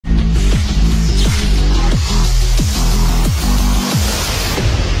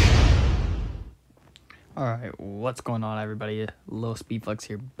Alright, what's going on, everybody? Low Speed Flex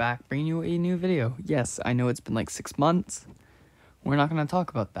here, back bringing you a new video. Yes, I know it's been like 6 months. We're not going to talk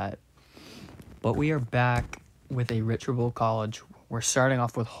about that. But we are back with a Richard Bowl College. We're starting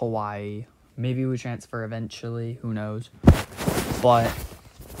off with Hawaii. Maybe we transfer eventually, who knows. But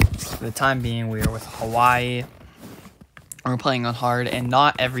for the time being, we are with Hawaii. We're playing on hard, and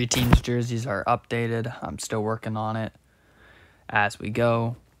not every team's jerseys are updated. I'm still working on it as we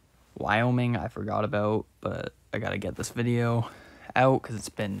go. Wyoming, I forgot about, but I gotta get this video out because it's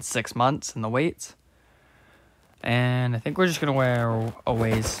been 6 months in the weights. And I think we're just gonna wear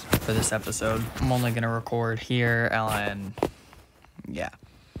aways for this episode. I'm only gonna record here, and yeah.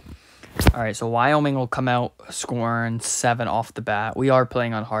 Alright, so Wyoming will come out scoring 7 off the bat. We are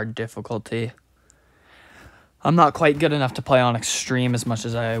playing on hard difficulty. I'm not quite good enough to play on extreme as much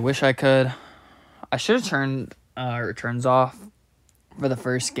as I wish I could. I should have turned returns off for the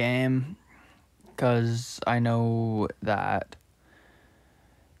first game, because I know that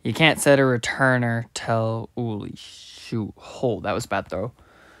you can't set a returner till... Holy shoot. Hold, that was a bad throw.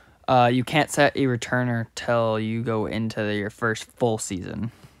 You can't set a returner till you go into your first full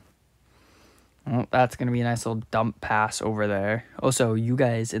season. Well, that's going to be a nice little dump pass over there. Also, you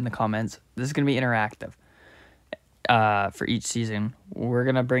guys in the comments, this is going to be interactive for each season. We're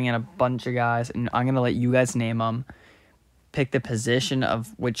going to bring in a bunch of guys, and I'm going to let you guys name them. Pick the position of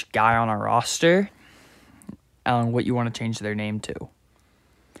which guy on our roster and what you want to change their name to.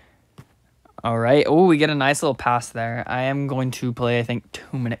 All right. Oh, we get a nice little pass there. I am going to play, I think,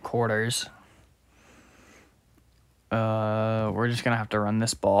 2-minute quarters. We're just going to have to run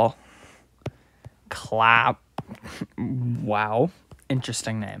this ball. Clap. Wow.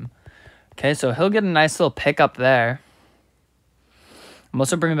 Interesting name. Okay, so he'll get a nice little pickup there. I'm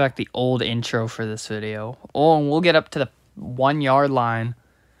also bringing back the old intro for this video. Oh, and we'll get up to the 1-yard line,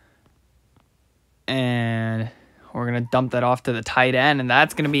 and we're gonna dump that off to the tight end, and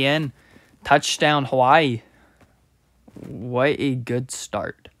that's gonna be in. Touchdown, Hawaii. What a good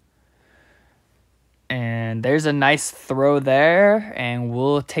start. And there's a nice throw there, and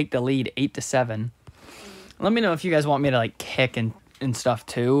we'll take the lead 8-7. Let me know if you guys want me to like kick and stuff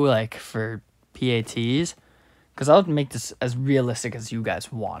too, like for PATs, because I'll make this as realistic as you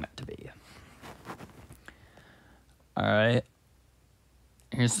guys want it to be. All right.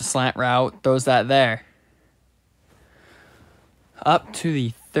 Here's the slant route. Throws that there. Up to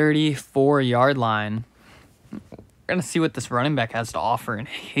the 34-yard line. We're going to see what this running back has to offer, and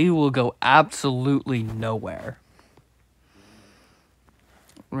he will go absolutely nowhere.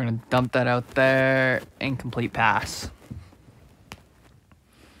 We're going to dump that out there. Incomplete pass.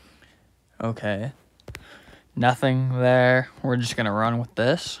 Okay. Nothing there. We're just going to run with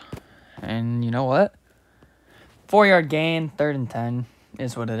this. And you know what? 4-yard gain, 3rd and 10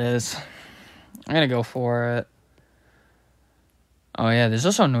 is what it is. I'm going to go for it. Oh, yeah, there's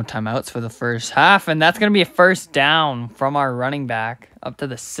also no timeouts for the first half, and that's going to be a first down from our running back up to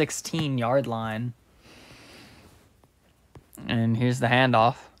the 16-yard line. And here's the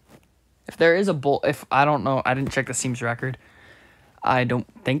handoff. If there is a bowl, I don't know, I didn't check the team's record. I don't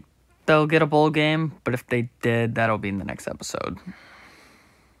think they'll get a bowl game, but if they did, that'll be in the next episode.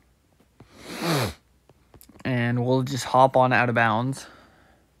 And we'll just hop on out of bounds.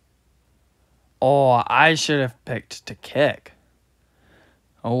 Oh, I should have picked to kick.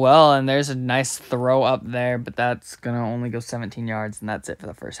 Oh, well, and there's a nice throw up there, but that's going to only go 17 yards, and that's it for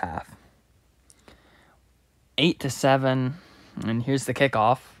the first half. 8-7, and here's the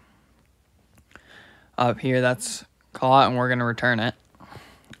kickoff. Up here, that's caught, and we're going to return it.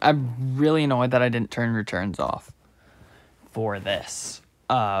 I'm really annoyed that I didn't turn returns off for this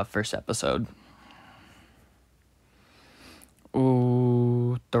first episode.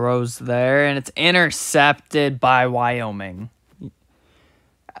 Ooh, throws there, and it's intercepted by Wyoming.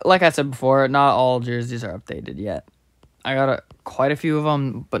 Like I said before, not all jerseys are updated yet. I got quite a few of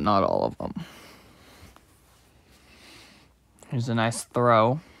them, but not all of them. Here's a nice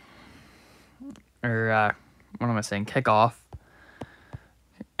throw. Or, what am I saying? Kickoff.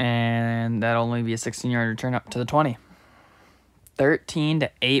 And that'll only be a 16-yard return up to the 20.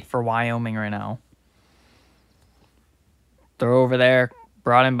 13-8 for Wyoming right now. Throw over there,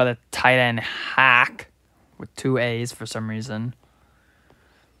 brought in by the tight end Hack with 2 A's for some reason.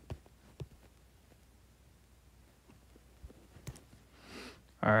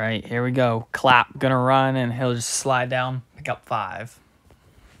 All right, here we go. Clap, gonna run, and he'll just slide down, pick up 5.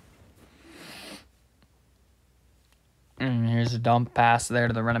 And here's a dump pass there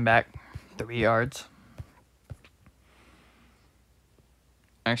to the running back, 3 yards.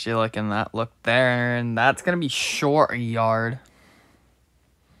 Actually liking that look there, and that's going to be short a yard.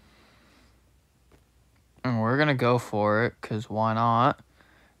 And we're going to go for it because why not?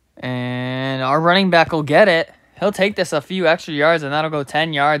 And our running back will get it. He'll take this a few extra yards, and that'll go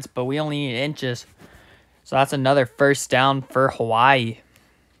 10 yards, but we only need inches. So that's another first down for Hawaii.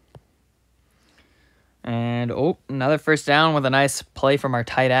 And, oh, another first down with a nice play from our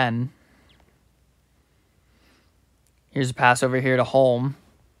tight end. Here's a pass over here to Holm.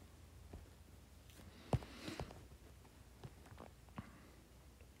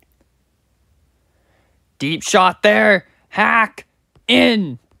 Deep shot there. Hack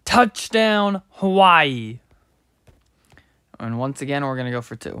in. Touchdown, Hawaii. And once again, we're going to go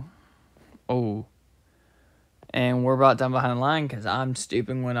for 2. Oh. And we're brought down behind the line because I'm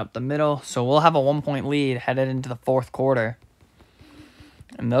stupid went up the middle. So we'll have a 1-point lead headed into the fourth quarter.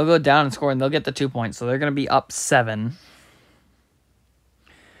 And they'll go down and score, and they'll get the 2 points. So they're going to be up 7.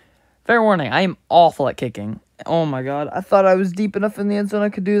 Fair warning, I am awful at kicking. Oh my god, I thought I was deep enough in the end zone I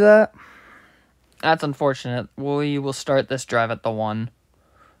could do that. That's unfortunate. We will start this drive at the 1.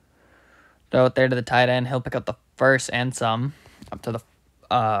 Throw it there to the tight end. He'll pick up the first and some up to the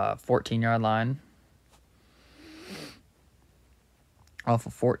 14-yard line. Off a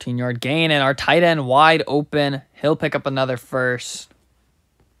 14-yard gain, and our tight end wide open. He'll pick up another first.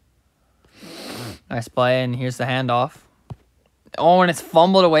 Nice play, and here's the handoff. Oh, and it's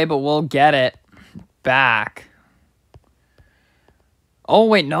fumbled away, but we'll get it back. Oh,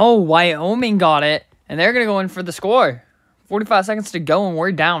 wait, no. Wyoming got it, and they're going to go in for the score. 45 seconds to go, and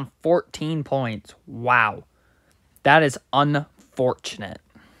we're down 14 points. Wow. That is unfortunate.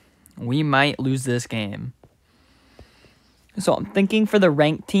 We might lose this game. So I'm thinking for the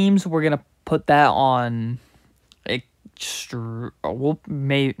ranked teams, we're going to put that on extra.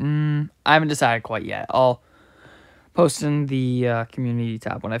 I haven't decided quite yet. I'll post in the community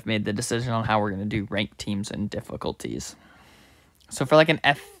tab when I've made the decision on how we're going to do ranked teams and difficulties. So for like an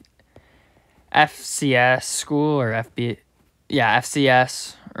FCS school or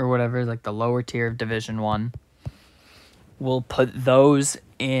FCS or whatever, like the lower tier of Division 1, we'll put those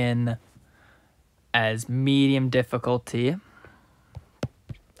in as medium difficulty.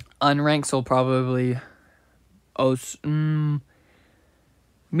 Unranked will probably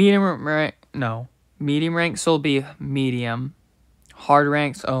medium ranks will be medium. Hard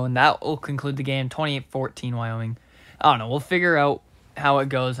ranks, and that will conclude the game. 28-14 Wyoming. I don't know. We'll figure out how it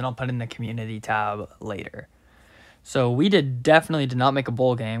goes, and I'll put it in the community tab later. So we definitely did not make a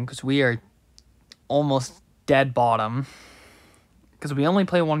bowl game because we are almost dead bottom because we only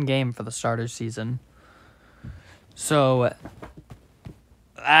play one game for the starter season. So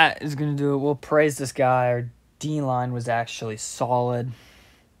that is going to do it. We'll praise this guy. Our D-line was actually solid.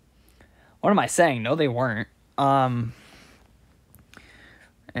 What am I saying? No, they weren't. And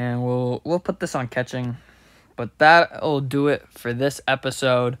we'll put this on catching. But that'll do it for this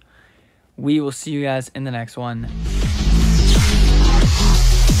episode. We will see you guys in the next one.